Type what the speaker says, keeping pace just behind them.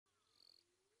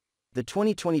The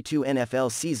 2022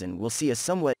 NFL season will see a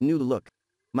somewhat new look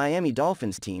Miami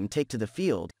Dolphins team take to the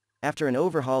field, after an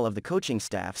overhaul of the coaching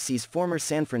staff sees former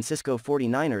San Francisco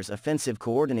 49ers offensive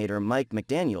coordinator Mike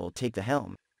McDaniel take the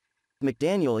helm.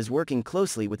 McDaniel is working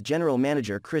closely with general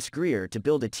manager Chris Grier to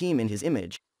build a team in his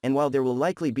image, and while there will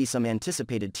likely be some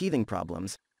anticipated teething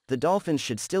problems, the Dolphins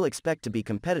should still expect to be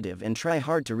competitive and try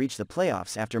hard to reach the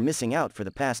playoffs after missing out for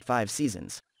the past 5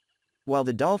 seasons. While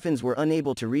the Dolphins were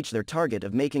unable to reach their target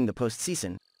of making the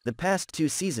postseason, the past 2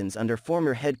 seasons under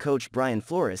former head coach Brian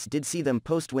Flores did see them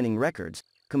post winning records,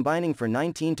 combining for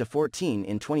 19-14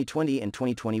 in 2020 and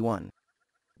 2021.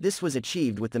 This was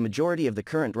achieved with the majority of the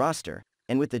current roster,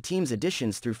 and with the team's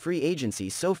additions through free agency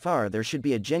so far, there should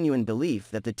be a genuine belief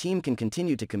that the team can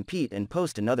continue to compete and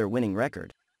post another winning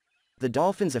record. The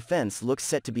Dolphins' offense looks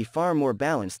set to be far more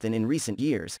balanced than in recent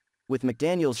years, with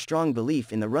McDaniel's strong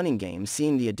belief in the running game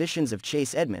seeing the additions of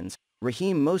Chase Edmonds,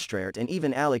 Raheem Mostert and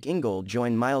even Alec Ingold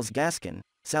join Myles Gaskin,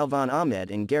 Salvon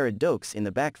Ahmed and Garrett Dokes in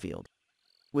the backfield.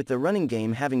 With the running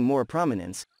game having more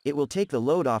prominence, it will take the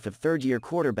load off of third-year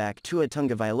quarterback Tua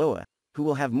Tagovailoa, who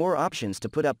will have more options to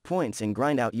put up points and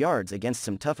grind out yards against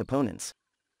some tough opponents.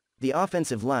 The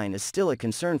offensive line is still a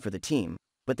concern for the team,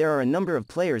 but there are a number of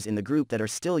players in the group that are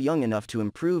still young enough to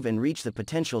improve and reach the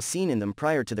potential seen in them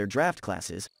prior to their draft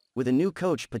classes, with a new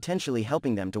coach potentially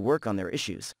helping them to work on their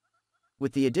issues.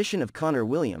 With the addition of Connor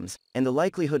Williams, and the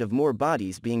likelihood of more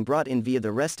bodies being brought in via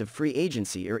the rest of free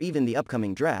agency or even the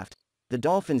upcoming draft, the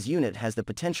Dolphins unit has the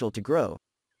potential to grow,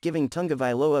 giving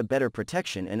Tagovailoa better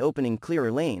protection and opening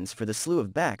clearer lanes for the slew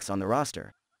of backs on the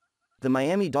roster. The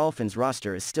Miami Dolphins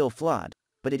roster is still flawed,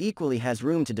 but it equally has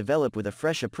room to develop with a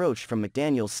fresh approach from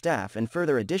McDaniel's staff, and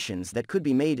further additions that could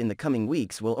be made in the coming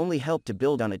weeks will only help to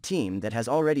build on a team that has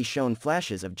already shown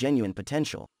flashes of genuine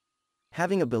potential.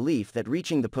 Having a belief that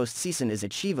reaching the postseason is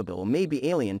achievable may be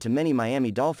alien to many Miami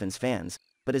Dolphins fans,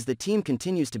 but as the team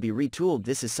continues to be retooled,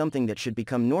 this is something that should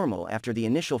become normal after the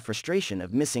initial frustration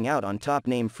of missing out on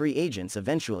top-name free agents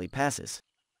eventually passes.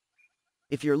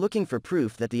 If you're looking for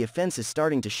proof that the offense is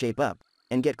starting to shape up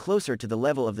and get closer to the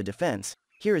level of the defense,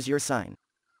 here is your sign.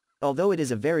 Although it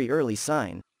is a very early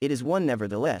sign, it is one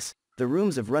nevertheless. The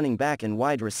rooms of running back and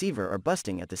wide receiver are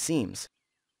busting at the seams.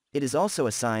 It is also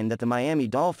a sign that the Miami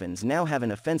Dolphins now have an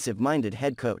offensive-minded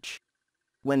head coach.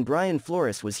 When Brian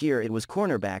Flores was here, it was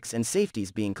cornerbacks and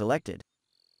safeties being collected.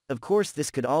 Of course,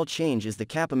 this could all change as the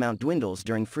cap amount dwindles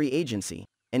during free agency,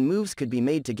 and moves could be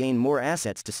made to gain more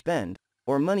assets to spend,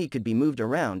 or money could be moved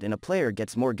around and a player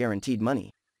gets more guaranteed money.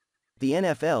 The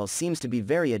NFL seems to be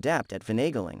very adept at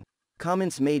finagling.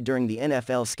 Comments made during the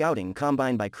NFL scouting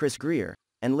combine by Chris Grier,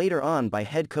 and later on by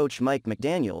head coach Mike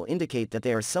McDaniel, indicate that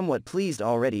they are somewhat pleased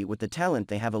already with the talent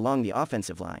they have along the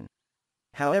offensive line.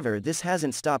 However, this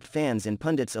hasn't stopped fans and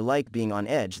pundits alike being on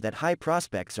edge that high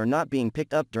prospects are not being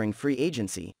picked up during free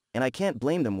agency, and I can't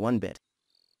blame them one bit.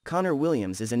 Connor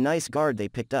Williams is a nice guard they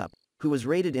picked up, who was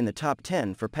rated in the top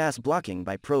 10 for pass blocking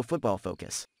by Pro Football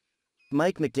Focus.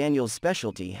 Mike McDaniel's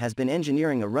specialty has been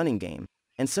engineering a running game,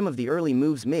 and some of the early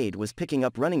moves made was picking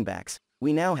up running backs.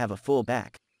 We now have a full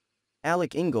back.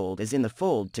 Alec Ingold is in the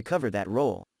fold to cover that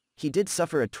role. He did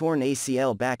suffer a torn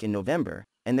ACL back in November,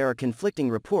 and there are conflicting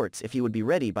reports if he would be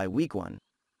ready by week 1.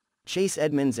 Chase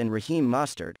Edmonds and Raheem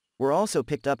Mostert were also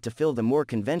picked up to fill the more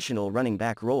conventional running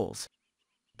back roles.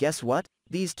 Guess what?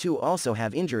 These two also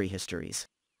have injury histories.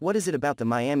 What is it about the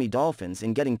Miami Dolphins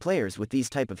in getting players with these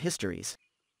type of histories?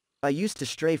 I used to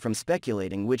stray from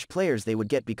speculating which players they would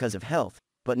get because of health,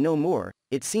 but no more.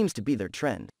 It seems to be their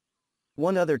trend.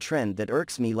 One other trend that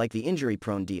irks me, like the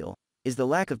injury-prone deal, is the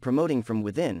lack of promoting from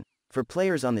within, for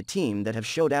players on the team that have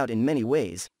showed out in many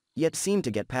ways, yet seem to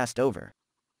get passed over.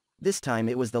 This time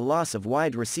it was the loss of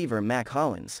wide receiver Mac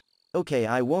Hollins. Okay,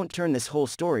 I won't turn this whole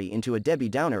story into a Debbie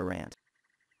Downer rant.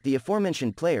 The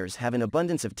aforementioned players have an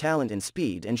abundance of talent and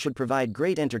speed and should provide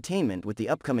great entertainment with the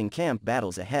upcoming camp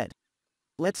battles ahead.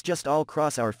 Let's just all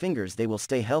cross our fingers they will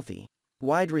stay healthy.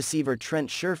 Wide receiver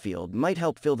Trent Sherfield might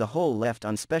help fill the hole left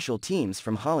on special teams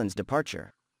from Hollins'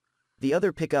 departure. The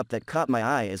other pickup that caught my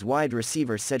eye is wide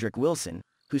receiver Cedric Wilson,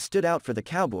 who stood out for the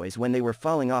Cowboys when they were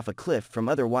falling off a cliff from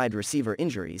other wide receiver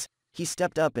injuries. He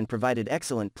stepped up and provided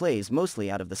excellent plays mostly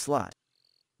out of the slot.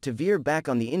 To veer back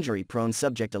on the injury-prone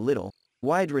subject a little,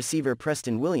 wide receiver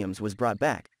Preston Williams was brought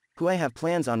back, who I have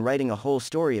plans on writing a whole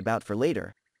story about for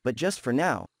later, but just for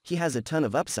now, he has a ton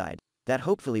of upside that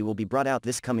hopefully will be brought out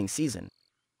this coming season.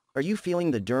 Are you feeling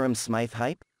the Durham Smythe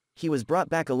hype? He was brought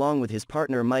back along with his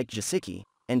partner Mike Gesicki,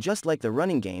 and just like the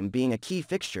running game being a key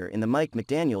fixture in the Mike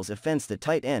McDaniel's offense, the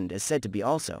tight end is said to be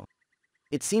also.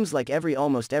 It seems like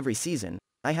almost every season,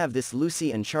 I have this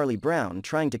Lucy and Charlie Brown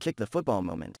trying to kick the football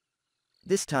moment.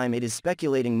 This time it is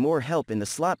speculating more help in the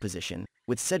slot position.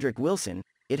 With Cedric Wilson,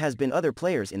 it has been other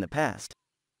players in the past.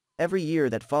 Every year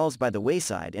that falls by the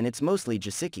wayside, and it's mostly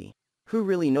Gesicki. Who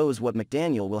really knows what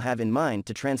McDaniel will have in mind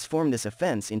to transform this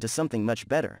offense into something much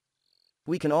better?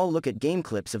 We can all look at game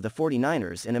clips of the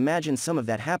 49ers and imagine some of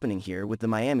that happening here with the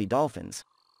Miami Dolphins.